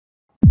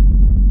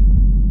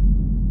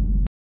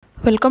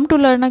Welcome to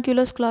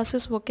लर्नाक्यूलस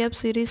classes vocab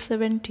series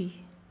 70।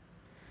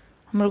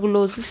 हम लोग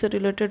लोजी से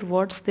रिलेटेड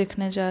वर्ड्स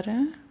देखने जा रहे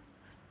हैं।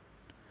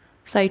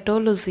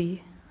 Cytology.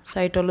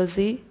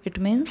 Cytology it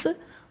means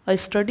a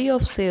study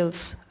of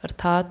sales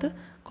अर्थात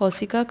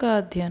कोशिका का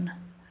अध्ययन।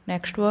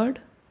 Next word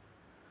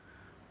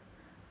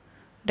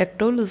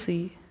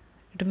डेक्टोलॉजी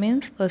it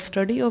means a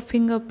study of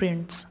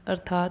fingerprints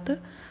अर्थात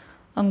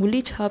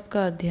अंगुली छाप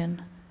का अध्ययन।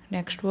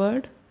 Next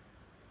word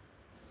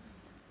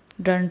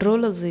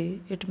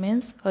dendrology it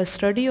means a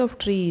study of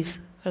trees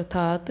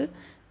अर्थात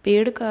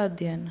पेड़ का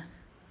अध्ययन।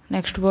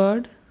 नेक्स्ट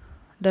वर्ड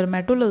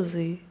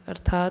डर्मेटोलॉजी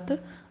अर्थात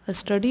अ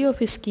स्टडी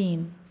ऑफ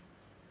स्किन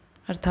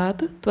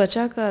अर्थात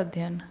त्वचा का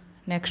अध्ययन।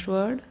 Next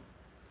word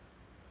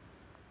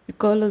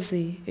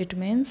ecology it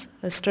means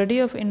a study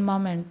of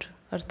environment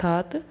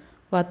अर्थात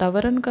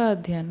वातावरण का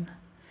अध्ययन।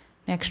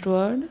 Next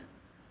word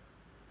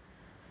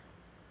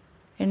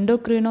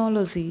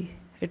endocrinology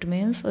it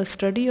means a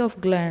study of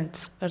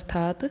glands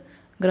अर्थात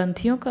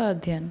ग्रंथियों का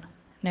अध्ययन।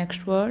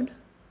 Next word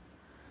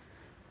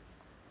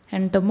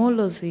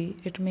entomology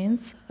it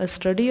means a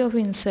study of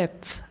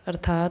insects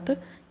अर्थात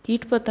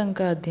कीट पतंग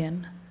का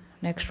अध्ययन।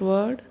 नेक्स्ट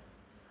वर्ड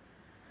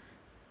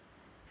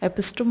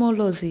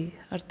एपिस्टेमोलॉजी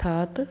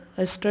अर्थात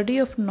अ study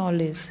of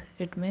knowledge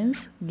it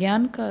means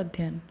ज्ञान का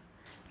अध्ययन।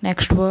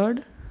 Next word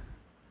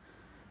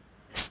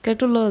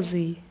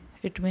एस्केटोलॉजी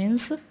it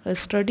means a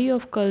study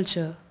of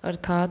culture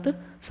अर्थात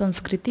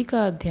संस्कृति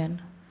का अध्ययन।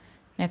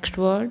 Next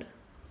word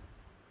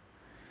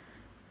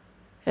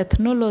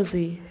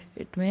ethnology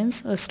it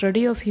means a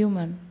study of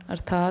human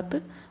अर्थात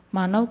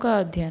मानव का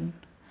अध्ययन।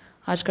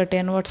 आज का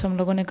 10 वर्ड्स हम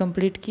लोगों ने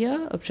कंप्लीट किया।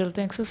 अब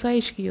चलते हैं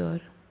एक्सरसाइज की ओर।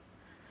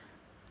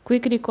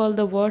 Quick recall the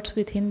words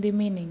with Hindi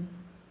meaning.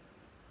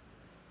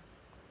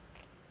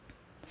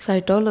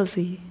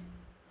 Cytology,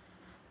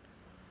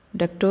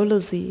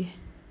 डेक्टोलॉजी,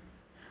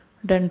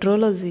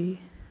 dendrology,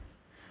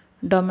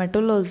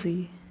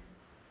 dermatology,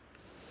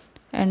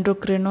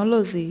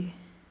 endocrinology,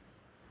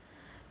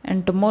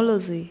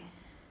 entomology,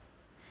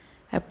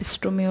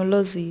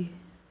 epistemology,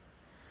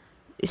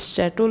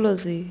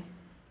 एस्चैटोलॉजी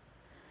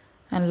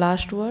and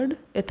last word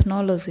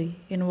ethnology.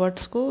 In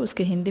words को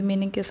उसके हिंदी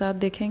मीनिंग के साथ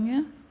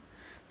देखेंगे।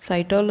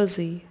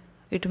 साइटोलॉजी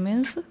इट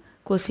मीन्स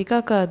कोशिका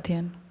का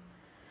अध्ययन।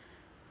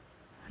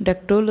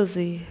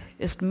 डेक्टोलॉजी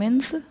इट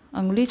मीन्स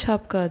अंगुली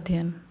छाप का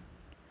अध्ययन।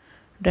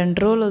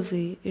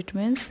 डेंड्रोलॉजी इट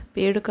मीन्स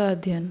पेड़ का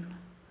अध्ययन।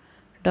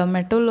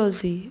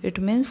 डर्मेटोलॉजी इट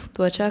मीन्स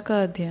त्वचा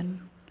का अध्ययन।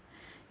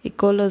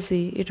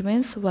 इकोलॉजी इट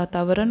मीन्स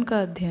वातावरण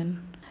का अध्ययन।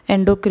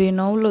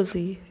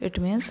 एंडोक्रिनोलॉजी इट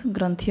मीन्स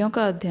ग्रंथियों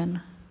का अध्ययन।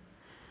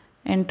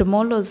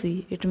 एंटोमोलॉजी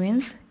इट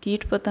मीन्स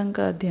कीट पतंग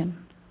का अध्ययन।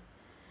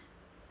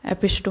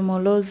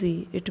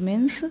 एपिस्टेमोलॉजी इट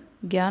मीन्स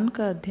ज्ञान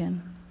का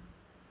अध्ययन।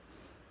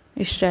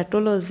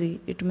 एस्चैटोलॉजी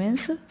इट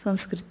मीन्स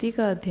संस्कृति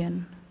का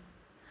अध्ययन।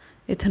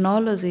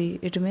 एथनोलॉजी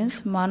इट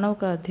मीन्स मानव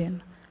का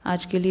अध्ययन।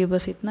 आज के लिए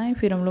बस इतना ही,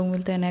 फिर हम लोग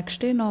मिलते हैं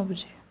नेक्स्ट डे 9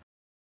 बजे।